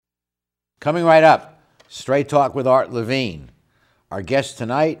Coming right up, Straight Talk with Art Levine. Our guest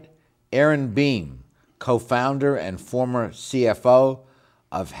tonight, Aaron Beam, co-founder and former CFO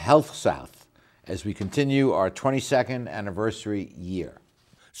of HealthSouth, as we continue our 22nd anniversary year.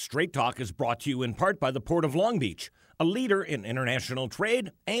 Straight Talk is brought to you in part by the Port of Long Beach, a leader in international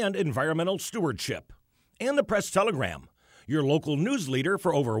trade and environmental stewardship, and the Press Telegram, your local news leader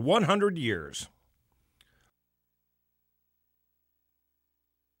for over 100 years.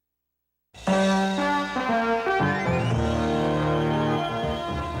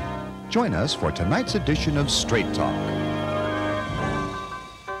 Join us for tonight's edition of Straight Talk.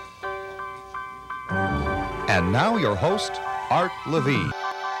 And now your host, Art Levine.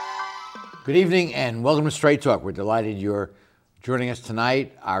 Good evening and welcome to Straight Talk. We're delighted you're joining us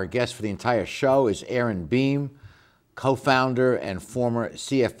tonight. Our guest for the entire show is Aaron Beam, co-founder and former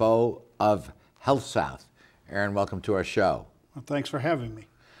CFO of HealthSouth. Aaron, welcome to our show. Well, thanks for having me.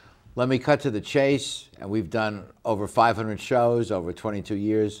 Let me cut to the chase, and we've done over 500 shows over 22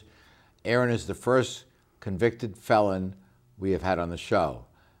 years. Aaron is the first convicted felon we have had on the show,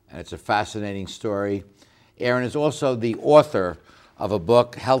 and it's a fascinating story. Aaron is also the author of a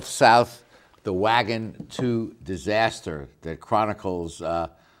book, HealthSouth, The Wagon to Disaster, that chronicles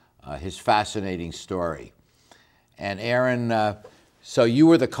his fascinating story. And Aaron, so you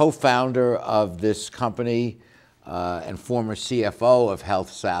were the co-founder of this company and former CFO of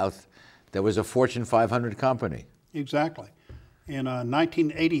HealthSouth. That was a Fortune 500 company. Exactly. In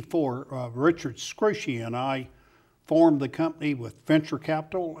 1984, Richard Scrushy and I formed the company with venture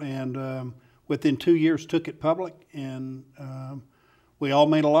capital, and within 2 years took it public, and we all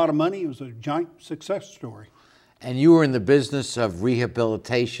made a lot of money. It was a giant success story. And you were in the business of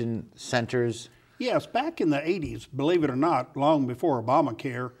rehabilitation centers? Yes, back in the 80s, believe it or not, long before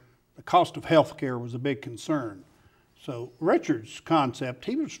Obamacare, the cost of health care was a big concern. So Richard's concept,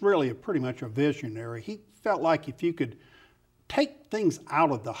 he was really pretty much a visionary. He felt like if you could take things out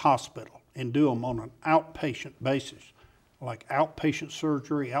of the hospital and do them on an outpatient basis, like outpatient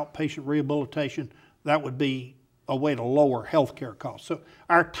surgery, outpatient rehabilitation, that would be a way to lower healthcare costs. So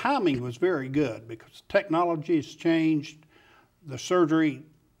our timing was very good because technology has changed. The surgery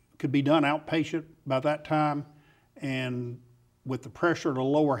could be done outpatient by that time, and with the pressure to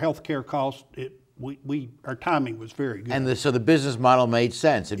lower healthcare costs, our timing was very good. And so the business model made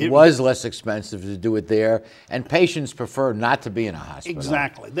sense. It was less expensive to do it there, and patients prefer not to be in a hospital.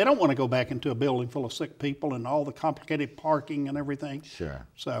 Exactly. They don't want to go back into a building full of sick people and all the complicated parking and everything. Sure.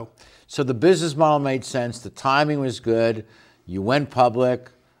 So the business model made sense. The timing was good. You went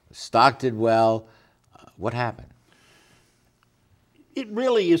public. Stock did well. What happened? It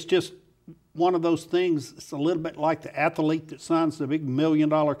really is just one of those things. It's a little bit like the athlete that signs the big $1 million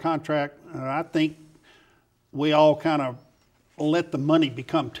contract. I think we all kind of let the money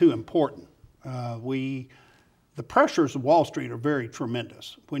become too important. The pressures of Wall Street are very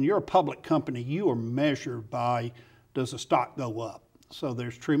tremendous. When you're a public company, you are measured by, does the stock go up? So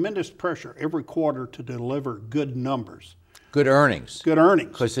there's tremendous pressure every quarter to deliver good numbers. Good earnings. Good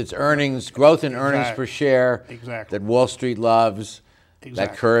earnings. Because it's earnings, growth in earnings per share that Wall Street loves. Exactly.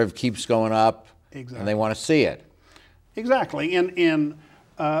 That curve keeps going up, and they want to see it. Exactly, and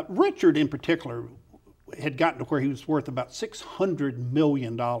Richard in particular had gotten to where he was worth about $600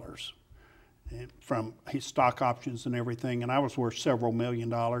 million from his stock options and everything, and I was worth several $1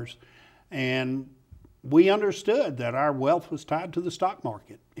 million. And we understood that our wealth was tied to the stock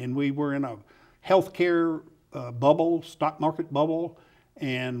market, and we were in a healthcare bubble, stock market bubble,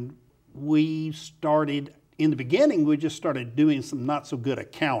 and we started. In the beginning, we just started doing some not so good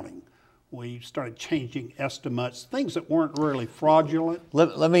accounting. We started changing estimates, things that weren't really fraudulent.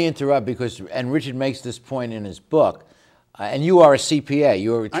 Let me interrupt and Richard makes this point in his book, and you are a CPA.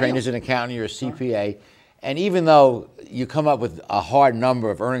 You were trained as an accountant, you're a CPA. And even though you come up with a hard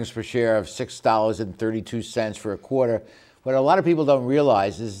number of earnings per share of $6.32 for a quarter, what a lot of people don't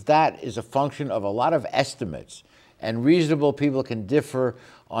realize is that is a function of a lot of estimates, and reasonable people can differ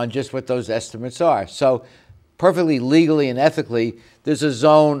on just what those estimates are. So perfectly legally and ethically, there's a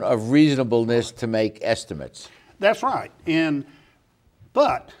zone of reasonableness to make estimates. That's right.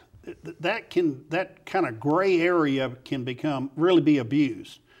 But that kind of gray area can really be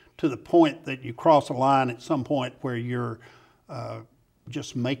abused to the point that you cross a line at some point where you're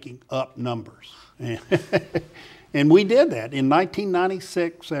just making up numbers. And we did that in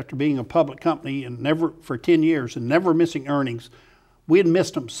 1996 after being a public company and for 10 years and never missing earnings. We had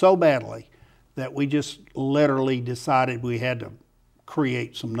missed them so badly that we just literally decided we had to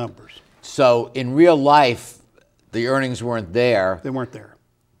create some numbers. So in real life, the earnings weren't there. They weren't there.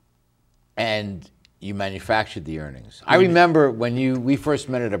 And you manufactured the earnings. I remember when we first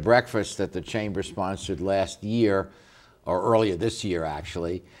met at a breakfast that the Chamber sponsored last year, or earlier this year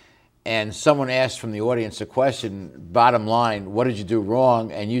actually, and someone asked from the audience a question, bottom line, what did you do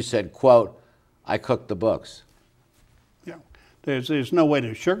wrong? And you said, quote, I cooked the books. Yeah, there's no way to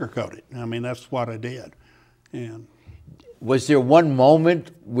sugarcoat it. I mean, that's what I did. And was there one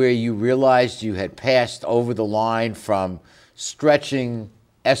moment where you realized you had passed over the line from stretching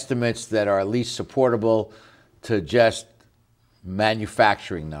estimates that are at least supportable to just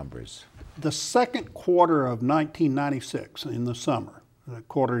manufacturing numbers? The second quarter of 1996, in the summer, the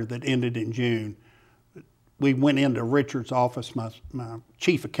quarter that ended in June, we went into Richard's office, my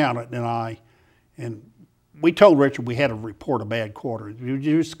chief accountant and I, and we told Richard we had to report a bad quarter. You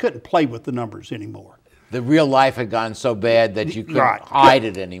just couldn't play with the numbers anymore. The real life had gone so bad that you couldn't hide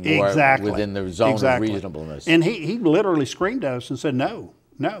it anymore within the zone of reasonableness. And he literally screamed at us and said, no.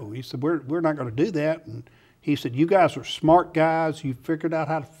 He said, we're not going to do that. And he said, you guys are smart guys. You figured out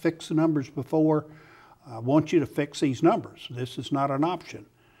how to fix the numbers before. I want you to fix these numbers. This is not an option.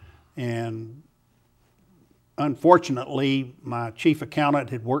 And unfortunately, my chief accountant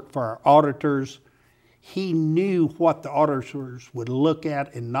had worked for our auditors. He knew what the auditors would look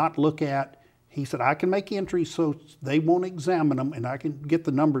at and not look at. He said, I can make entries so they won't examine them and I can get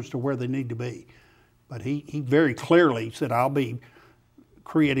the numbers to where they need to be. But he very clearly said, I'll be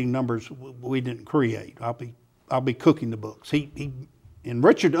creating numbers we didn't create. I'll be cooking the books. And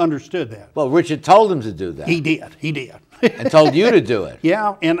Richard understood that. Well, Richard told him to do that. He did. And told you to do it.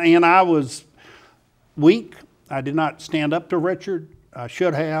 Yeah, and I was weak. I did not stand up to Richard. I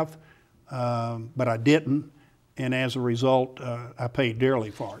should have, but I didn't. And as a result, I paid dearly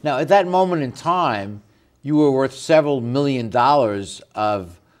for it. Now, at that moment in time, you were worth several $1 million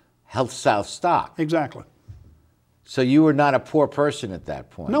of Health South stock. Exactly. So you were not a poor person at that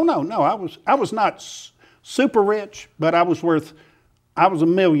point. No. I was not super rich, but I was a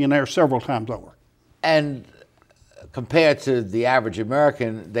millionaire several times over. And compared to the average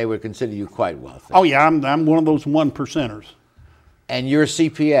American, they would consider you quite wealthy. Oh yeah, I'm one of those 1%ers. And you're a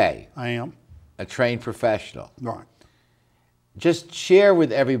CPA. I am. A trained professional. Right. Just share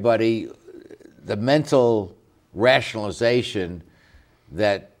with everybody the mental rationalization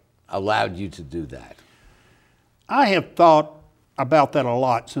that allowed you to do that. I have thought about that a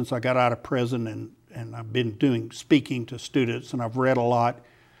lot since I got out of prison, and I've been speaking to students, and I've read a lot.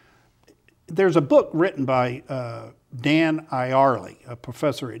 There's a book written by Dan Ariely, a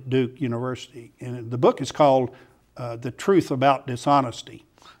professor at Duke University, and the book is called The Truth About Dishonesty.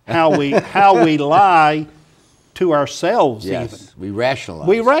 How we lie to ourselves. Yes, even. we rationalize.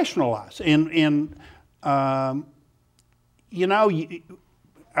 We rationalize. And you know,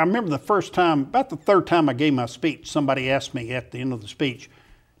 I remember about the third time I gave my speech, somebody asked me at the end of the speech,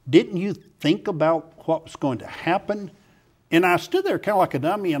 didn't you think about what was going to happen? And I stood there kind of like a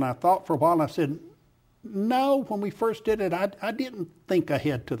dummy, and I thought for a while, and I said, no, when we first did it, I didn't think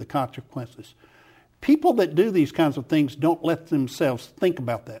ahead to the consequences. People that do these kinds of things don't let themselves think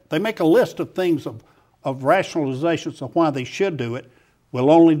about that. They make a list of things, of rationalizations of why they should do it. We'll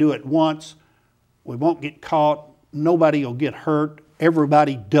only do it once. We won't get caught. Nobody will get hurt.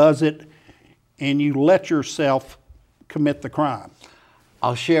 Everybody does it. And you let yourself commit the crime.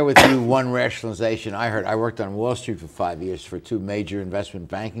 I'll share with you one rationalization I heard. I worked on Wall Street for 5 years for two major investment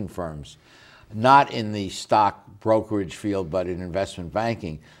banking firms, not in the stock brokerage field, but in investment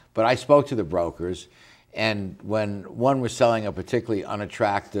banking. But I spoke to the brokers, and when one was selling a particularly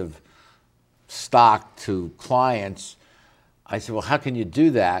unattractive stock to clients, I said, well, how can you do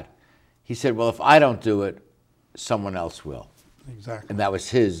that? He said, well, if I don't do it, someone else will. Exactly. And that was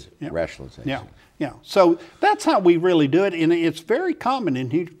his rationalization. Yeah. So that's how we really do it, and it's very common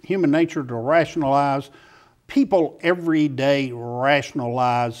in human nature to rationalize. People every day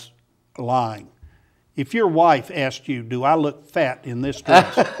rationalize lying. If your wife asked you, do I look fat in this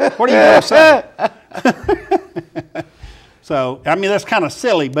dress? What are you going to say? So, I mean, that's kind of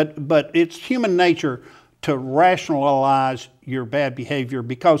silly, but it's human nature to rationalize your bad behavior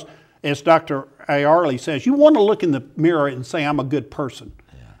because, as Dr. Ariely says, you want to look in the mirror and say, I'm a good person.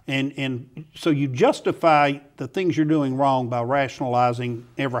 Yeah. And so you justify the things you're doing wrong by rationalizing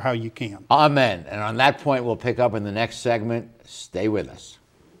ever how you can. Amen. And on that point, we'll pick up in the next segment. Stay with us.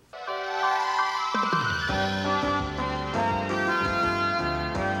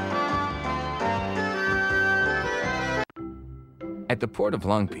 At the Port of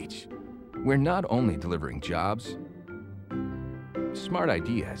Long Beach, we're not only delivering jobs, smart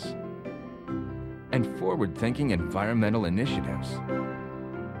ideas, and forward-thinking environmental initiatives,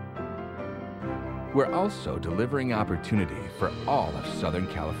 we're also delivering opportunity for all of Southern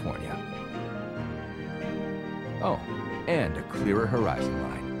California. Oh, and a clearer horizon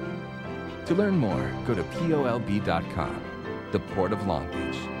line. To learn more, go to POLB.com. The Port of Long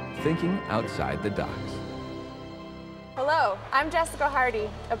Beach. Thinking outside the docks. Hello, I'm Jessica Hardy,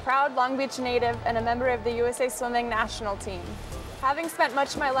 a proud Long Beach native and a member of the USA Swimming national team. Having spent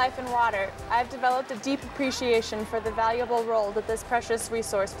much of my life in water, I've developed a deep appreciation for the valuable role that this precious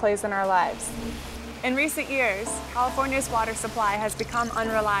resource plays in our lives. In recent years, California's water supply has become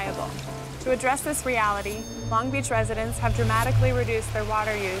unreliable. To address this reality, Long Beach residents have dramatically reduced their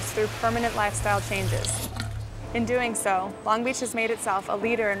water use through permanent lifestyle changes. In doing so, Long Beach has made itself a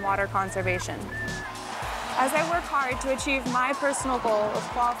leader in water conservation. As I work hard to achieve my personal goal of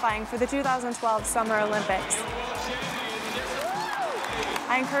qualifying for the 2012 Summer Olympics,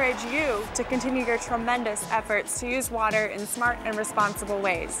 I encourage you to continue your tremendous efforts to use water in smart and responsible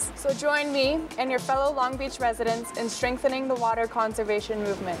ways. So join me and your fellow Long Beach residents in strengthening the water conservation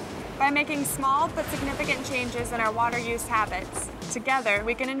movement. By making small but significant changes in our water use habits, together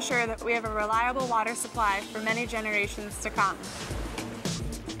we can ensure that we have a reliable water supply for many generations to come.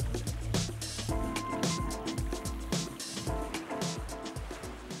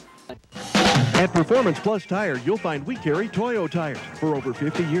 At Performance Plus Tire, you'll find we carry Toyo tires. For over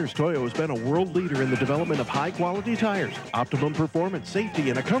 50 years, Toyo has been a world leader in the development of high-quality tires. Optimum performance, safety,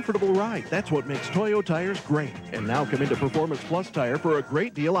 and a comfortable ride. That's what makes Toyo tires great. And now come into Performance Plus Tire for a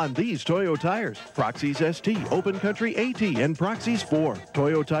great deal on these Toyo tires. Proxys ST, Open Country AT, and Proxys 4.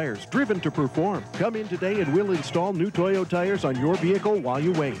 Toyo tires, driven to perform. Come in today and we'll install new Toyo tires on your vehicle while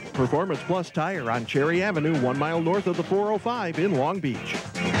you wait. Performance Plus Tire on Cherry Avenue, 1 mile north of the 405 in Long Beach.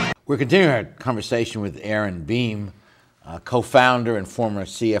 We're continuing our conversation with Aaron Beam, co-founder and former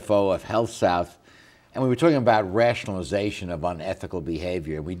CFO of HealthSouth, and we were talking about rationalization of unethical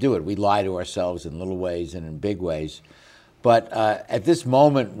behavior. We do it. We lie to ourselves in little ways and in big ways. But at this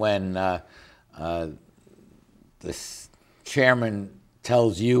moment when the chairman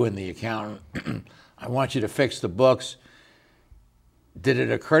tells you and the accountant, I want you to fix the books, did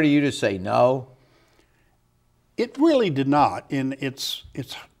it occur to you to say no? It really did not, and it's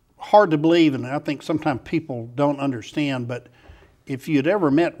hard to believe, and I think sometimes people don't understand, but if you'd ever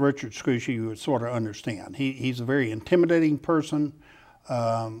met Richard Scrushy, you would sort of understand. He's a very intimidating person,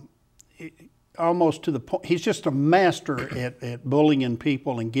 almost to the point, he's just a master at bullying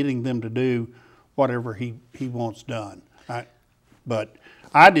people and getting them to do whatever he wants done. But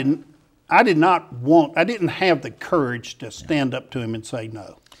I didn't have the courage to stand up to him and say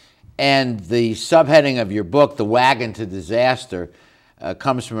no. And the subheading of your book, The Wagon to Disaster,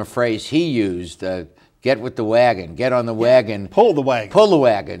 comes from a phrase he used, get with the wagon, get on the wagon. Pull the wagon. Pull the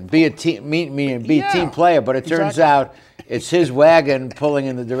wagon, be a team, be a team player, but it turns out it's his wagon pulling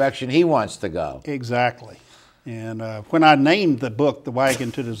in the direction he wants to go. Exactly. And when I named the book, The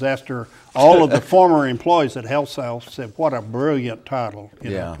Wagon to Disaster, all of the former employees at HealthSouth said, what a brilliant title.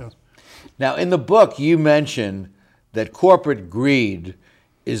 You know. Now, in the book, you mention that corporate greed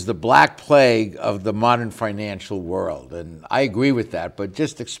is the black plague of the modern financial world. And I agree with that, but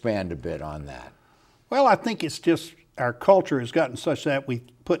just expand a bit on that. Well, I think it's just our culture has gotten such that we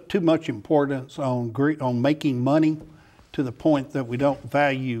put too much importance on making money to the point that we don't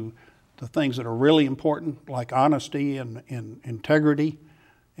value the things that are really important, like honesty and integrity.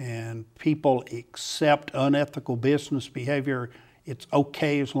 And people accept unethical business behavior. It's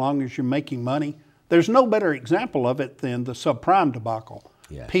okay as long as you're making money. There's no better example of it than the subprime debacle.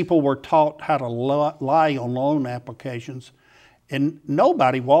 Yes. People were taught how to lie on loan applications, and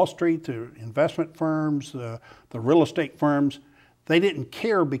nobody, Wall Street, the investment firms, the real estate firms, they didn't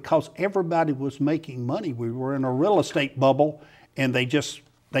care because everybody was making money. We were in a real estate bubble, and they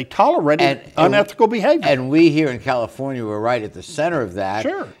tolerated unethical behavior. And we here in California were right at the center of that.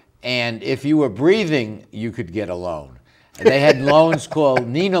 Sure. And if you were breathing, you could get a loan. And they had loans called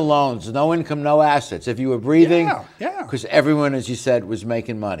Nina loans, no income, no assets. If you were breathing, because everyone, as you said, was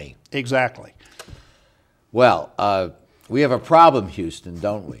making money. Exactly. Well, we have a problem, Houston,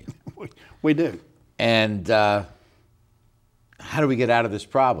 don't we? We do. And how do we get out of this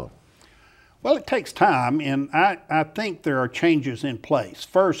problem? Well, it takes time, and I think there are changes in place.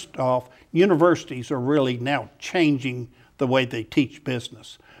 First off, universities are really now changing the way they teach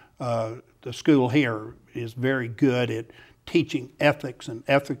business. The school here is very good at teaching ethics and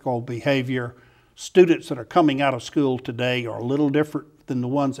ethical behavior. Students that are coming out of school today are a little different than the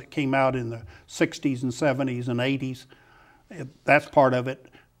ones that came out in the 60s and 70s and 80s. That's part of it.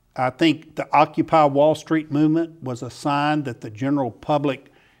 I think the Occupy Wall Street movement was a sign that the general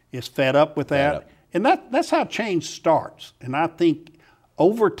public is fed up with that. And that's how change starts. And I think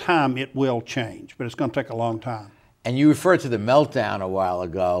over time it will change, but it's going to take a long time. And you referred to the meltdown a while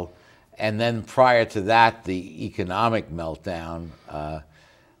ago. And then prior to that, the economic meltdown,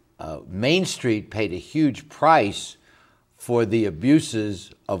 Main Street paid a huge price for the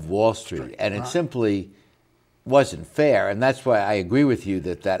abuses of Wall Street. And it simply wasn't fair. And that's why I agree with you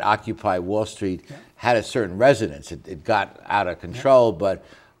that Occupy Wall Street had a certain resonance. It got out of control, but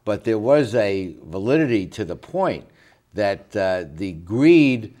there was a validity to the point that the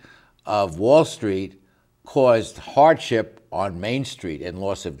greed of Wall Street caused hardship on Main Street and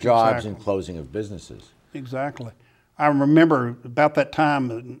loss of jobs and closing of businesses. Exactly. I remember about that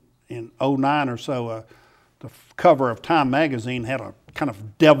time in 09 or so, the cover of Time magazine had a kind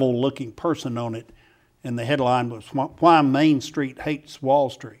of devil-looking person on it, and the headline was, "Why Main Street Hates Wall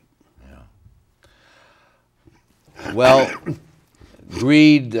Street." Yeah. Well,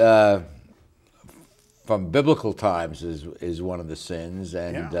 greed from biblical times is one of the sins,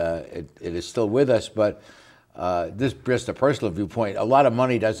 and it is still with us, but this is just a personal viewpoint. A lot of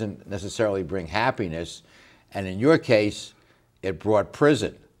money doesn't necessarily bring happiness, and in your case, it brought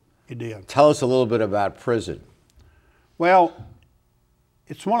prison. It did. Tell us a little bit about prison. Well,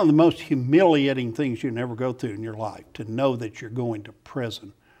 it's one of the most humiliating things you never go through in your life, to know that you're going to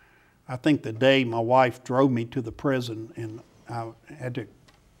prison. I think the day my wife drove me to the prison and I had to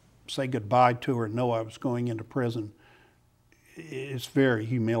say goodbye to her and know I was going into prison, it's very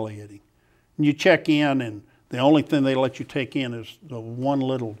humiliating. And you check in, and the only thing they let you take in is the one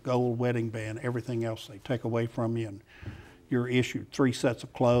little gold wedding band. Everything else they take away from you, and you're issued 3 sets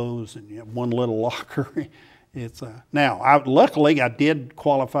of clothes, and you have one little locker. Now, luckily, I did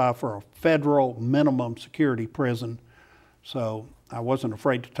qualify for a federal minimum security prison, so I wasn't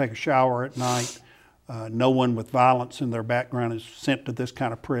afraid to take a shower at night. No one with violence in their background is sent to this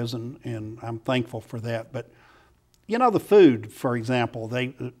kind of prison, and I'm thankful for that. But you know, the food, for example,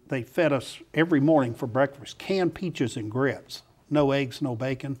 they fed us every morning for breakfast canned peaches and grits. No eggs, no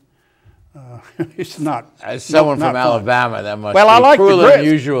bacon. It's not. As someone not from Alabama, that must be I like cruel the grits.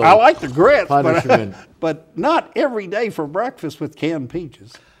 unusual. I like the grits, punishment. but not every day for breakfast with canned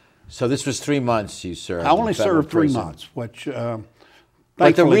peaches. So this was 3 months you served. I only in federal served 3 prison. months, which.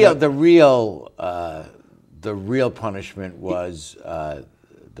 But the real punishment was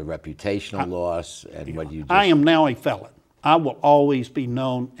the reputational loss and what you just. I am now a felon. I will always be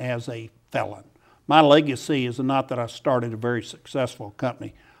known as a felon. My legacy is not that I started a very successful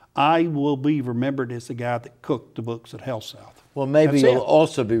company. I will be remembered as the guy that cooked the books at HealthSouth. Well, maybe That's you'll it.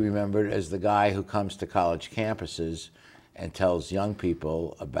 also be remembered as the guy who comes to college campuses and tells young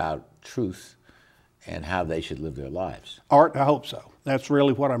people about truth and how they should live their lives. Art, I hope so. That's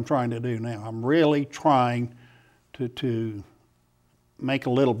really what I'm trying to do now. I'm really trying to make a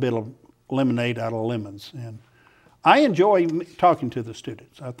little bit of lemonade out of lemons, and I enjoy talking to the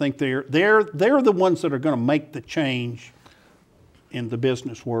students. I think they're the ones that are going to make the change in the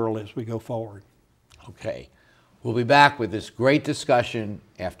business world as we go forward. Okay. We'll be back with this great discussion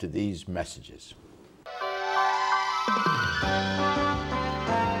after these messages.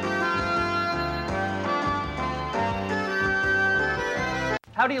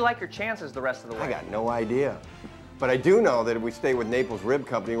 How do you like your chances the rest of the way? I got no idea. But I do know that if we stay with Naples Rib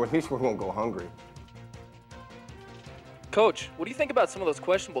Company, at least we won't go hungry. Coach, what do you think about some of those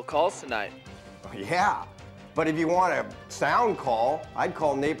questionable calls tonight? Yeah, but if you want a sound call, I'd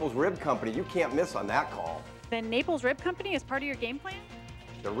call Naples Rib Company. You can't miss on that call. Then Naples Rib Company is part of your game plan?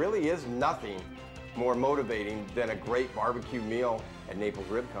 There really is nothing more motivating than a great barbecue meal at Naples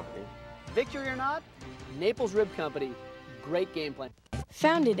Rib Company. Victory or not, Naples Rib Company, great game plan.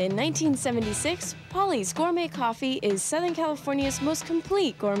 Founded in 1976, Polly's Gourmet Coffee is Southern California's most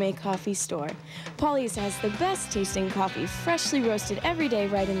complete gourmet coffee store. Polly's has the best tasting coffee, freshly roasted every day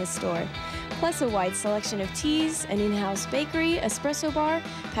right in the store, plus a wide selection of teas, an in-house bakery, espresso bar,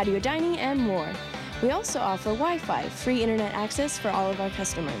 patio dining, and more. We also offer Wi-Fi, free internet access for all of our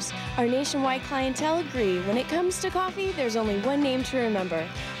customers. Our nationwide clientele agree, when it comes to coffee, there's only one name to remember,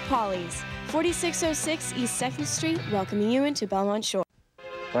 Polly's, 4606 East 2nd Street, welcoming you into Belmont Shore.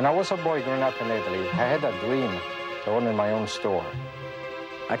 When I was a boy growing up in Italy, I had a dream to own my own store.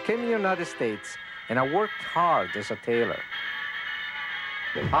 I came to the United States and I worked hard as a tailor.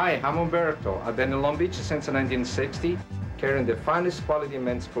 Hi, I'm Umberto. I've been in Long Beach since 1960, carrying the finest quality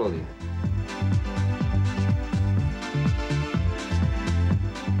men's clothing.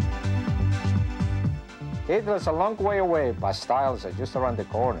 It was a long way away, but styles are just around the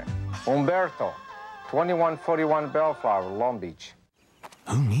corner. Umberto, 2141 Bellflower, Long Beach.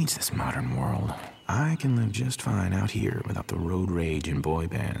 Who needs this modern world? I can live just fine out here without the road rage and boy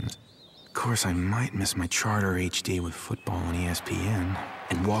bands. Of course, I might miss my Charter HD with football on ESPN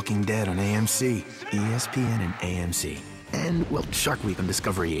and Walking Dead on AMC. ESPN and AMC. And, well, Shark Week on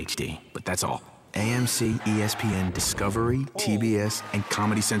Discovery HD. But that's all. AMC, ESPN, Discovery, TBS, and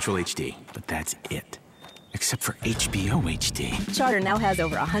Comedy Central HD. But that's it. Except for HBO HD. Charter now has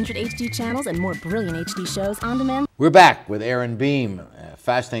over 100 HD channels and more brilliant HD shows on demand. We're back with Aaron Beam. A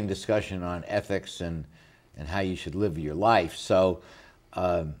fascinating discussion on ethics and how you should live your life. So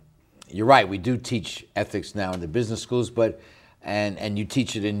you're right, we do teach ethics now in the business schools, and you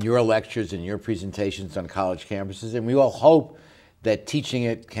teach it in your lectures and your presentations on college campuses, and we all hope that teaching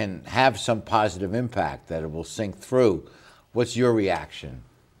it can have some positive impact, that it will sink through. What's your reaction?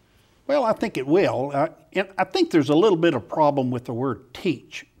 Well, I think it will. I think there's a little bit of problem with the word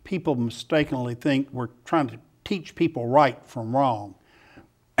teach. People mistakenly think we're trying to teach people right from wrong.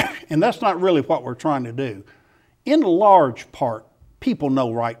 And that's not really what we're trying to do. In large part, people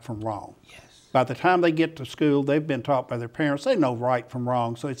know right from wrong. Yes. By the time they get to school, they've been taught by their parents, they know right from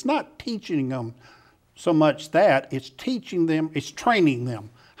wrong. So it's not teaching them so much that, it's teaching them, it's training them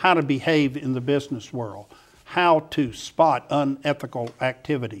how to behave in the business world, how to spot unethical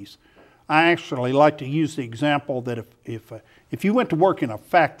activities. I actually like to use the example that if you went to work in a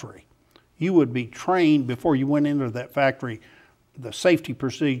factory, you would be trained before you went into that factory, the safety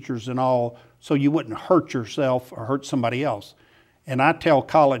procedures and all, so you wouldn't hurt yourself or hurt somebody else. And I tell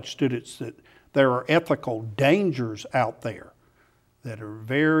college students that there are ethical dangers out there that are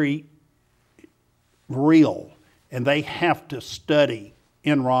very real, and they have to study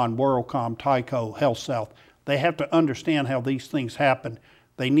Enron, WorldCom, Tyco, HealthSouth. They have to understand how these things happen.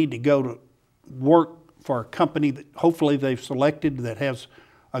 They need to go to work for a company that hopefully they've selected that has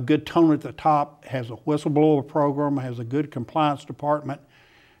a good tone at the top, has a whistleblower program, has a good compliance department,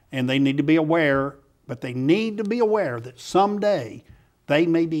 and they need to be aware, but they need to be aware that someday they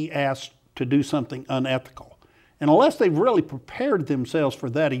may be asked to do something unethical. And unless they've really prepared themselves for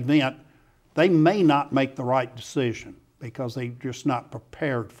that event, they may not make the right decision because they're just not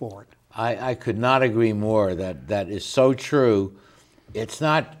prepared for it. I could not agree more. That is so true. It's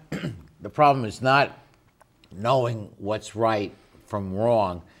not, the problem is not knowing what's right from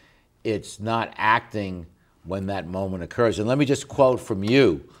wrong. It's not acting when that moment occurs. And let me just quote from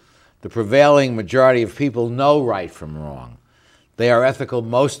you. The prevailing majority of people know right from wrong. They are ethical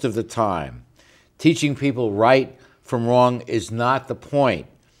most of the time. Teaching people right from wrong is not the point.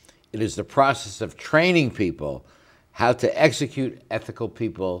 It is the process of training people how to execute ethical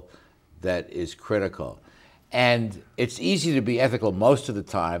people that is critical. And it's easy to be ethical most of the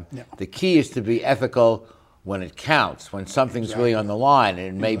time. Yeah. The key is to be ethical when it counts, when something's really on the line. And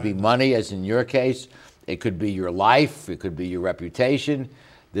it may be money, as in your case. It could be your life. It could be your reputation.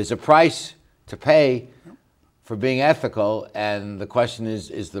 There's a price to pay for being ethical, and the question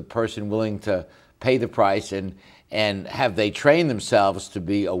is the person willing to pay the price, and have they trained themselves to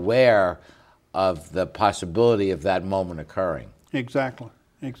be aware of the possibility of that moment occurring? Exactly,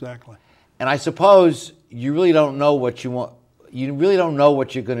 exactly. And I suppose you really don't know what you want. You really don't know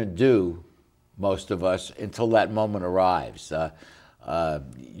what you're going to do, most of us, until that moment arrives.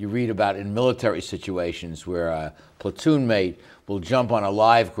 You read about in military situations where a platoon mate will jump on a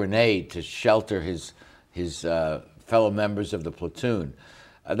live grenade to shelter his fellow members of the platoon.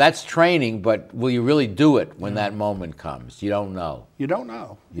 That's training, but will you really do it when that moment comes? You don't know. You don't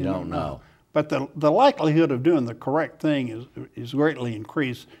know. You don't know. But the likelihood of doing the correct thing is greatly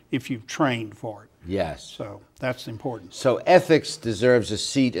increased if you've trained for it. Yes. So that's important. So ethics deserves a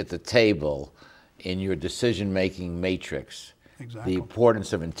seat at the table in your decision-making matrix. Exactly. The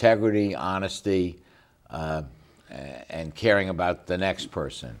importance of integrity, honesty, and caring about the next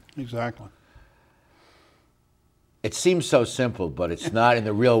person. Exactly. It seems so simple, but it's not in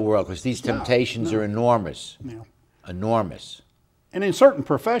the real world, because these temptations are enormous. Yeah. Enormous. And in certain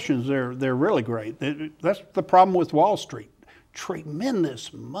professions, they're really great. That's the problem with Wall Street.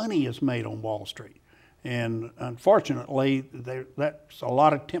 Tremendous money is made on Wall Street. And unfortunately, that's a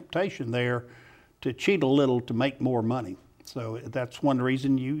lot of temptation there to cheat a little to make more money. So that's one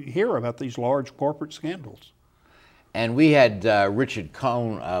reason you hear about these large corporate scandals. And we had Richard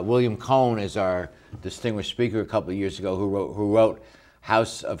Cohn, William Cohn, as our distinguished speaker a couple of years ago, who wrote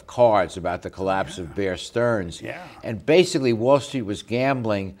House of Cards about the collapse of Bear Stearns. Yeah. And basically, Wall Street was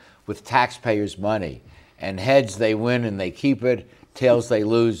gambling with taxpayers' money. And heads, they win and they keep it. Tails, they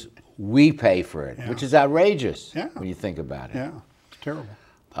lose. We pay for it, which is outrageous when you think about it. Yeah, it's terrible.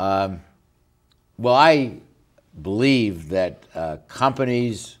 Well, I believe that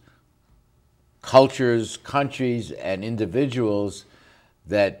companies, cultures, countries, and individuals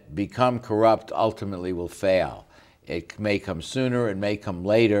that become corrupt ultimately will fail. It may come sooner, it may come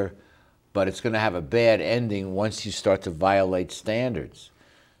later, but it's going to have a bad ending once you start to violate standards.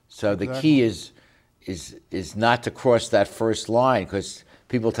 So the key is is not to cross that first line, because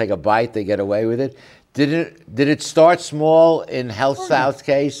people take a bite, they get away with it. Did it start small in Health South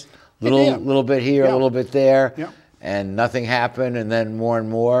case? Little bit here, a little bit there, and nothing happened, and then more and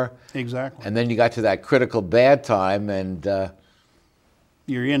more. Exactly. And then you got to that critical bad time, and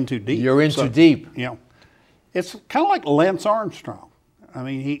you're in too deep. You're in too deep. Yeah. It's kind of like Lance Armstrong. I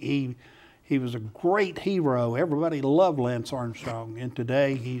mean, he was a great hero. Everybody loved Lance Armstrong, and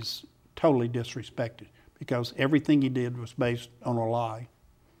today he's totally disrespected because everything he did was based on a lie.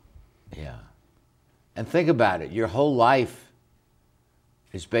 Yeah. And think about it. Your whole life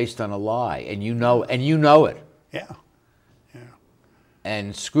is based on a lie, and you know it. Yeah.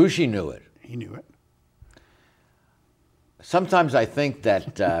 And Scrushy knew it. He knew it. Sometimes I think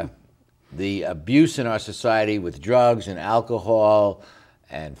that the abuse in our society with drugs and alcohol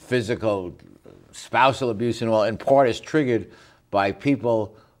and physical, spousal abuse and all, in part is triggered by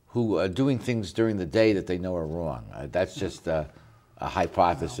people who are doing things during the day that they know are wrong. That's just a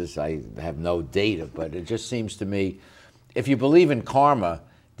hypothesis. I have no data, but it just seems to me, if you believe in karma,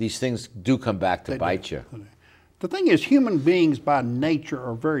 these things do come back to bite you. The thing is, human beings by nature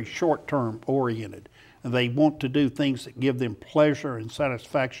are very short-term oriented, and they want to do things that give them pleasure and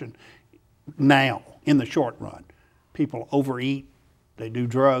satisfaction now, in the short run. People overeat, they do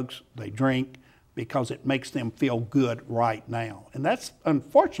drugs, they drink, because it makes them feel good right now. And that's,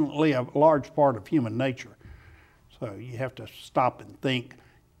 unfortunately, a large part of human nature. So you have to stop and think,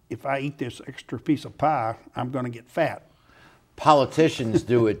 if I eat this extra piece of pie, I'm going to get fat. Politicians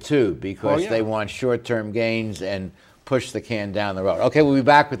do it too, because they want short-term gains and push the can down the road. Okay, we'll be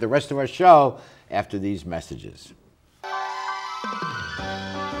back with the rest of our show after these messages.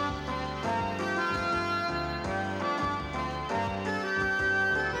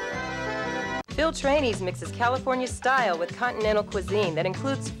 Phil Trainees mixes California style with continental cuisine that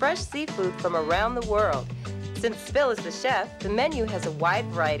includes fresh seafood from around the world. Since Phil is the chef, the menu has a wide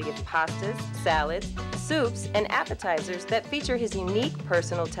variety of pastas, salads, soups, and appetizers that feature his unique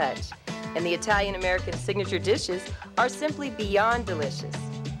personal touch. And the Italian-American signature dishes are simply beyond delicious.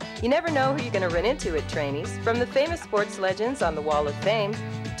 You never know who you're going to run into at Trainees, from the famous sports legends on the Wall of Fame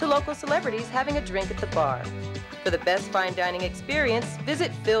to local celebrities having a drink at the bar. For the best fine dining experience,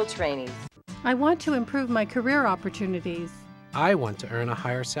 visit Phil Trainees. I want to improve my career opportunities. I want to earn a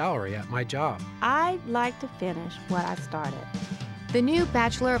higher salary at my job. I'd like to finish what I started. The new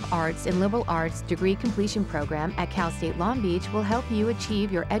Bachelor of Arts in Liberal Arts degree completion program at Cal State Long Beach will help you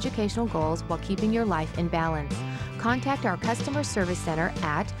achieve your educational goals while keeping your life in balance. Contact our customer service center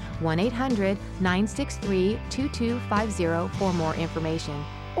at 1-800-963-2250 for more information,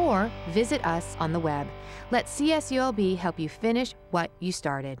 or visit us on the web. Let CSULB help you finish what you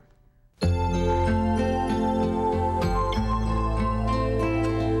started.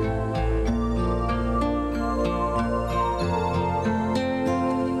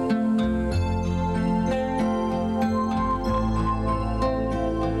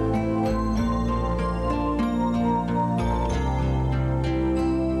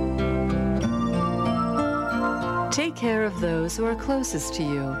 Take care of those who are closest to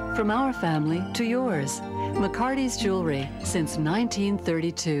you, from our family to yours. McCarty's Jewelry, since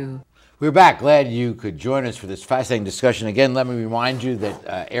 1932. We're back. Glad you could join us for this fascinating discussion. Again, let me remind you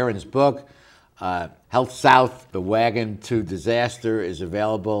that Aaron's book, Health South, The Wagon to Disaster, is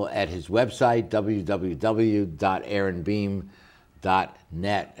available at his website,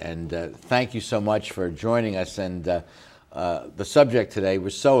 www.aaronbeam.net. And thank you so much for joining us. And the subject today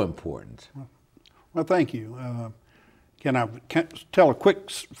was so important. Well, thank you. Can I tell a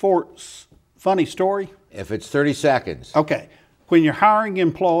quick funny story? If it's 30 seconds. Okay. When you're hiring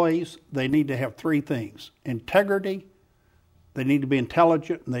employees, they need to have three things: integrity, they need to be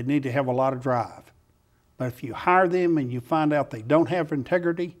intelligent, and they need to have a lot of drive. But if you hire them and you find out they don't have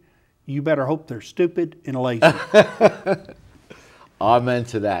integrity, you better hope they're stupid and lazy. Amen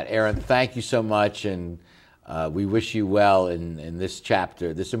to that. Aaron, thank you so much, and we wish you well in this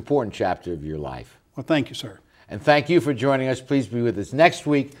chapter, this important chapter of your life. Well, thank you, sir. And thank you for joining us. Please be with us next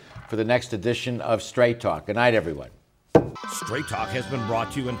week for the next edition of Straight Talk. Good night, everyone. Straight Talk has been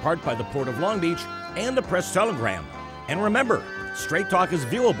brought to you in part by the Port of Long Beach and the Press Telegram. And remember, Straight Talk is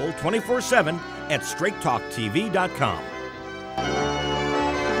viewable 24/7 at straighttalktv.com.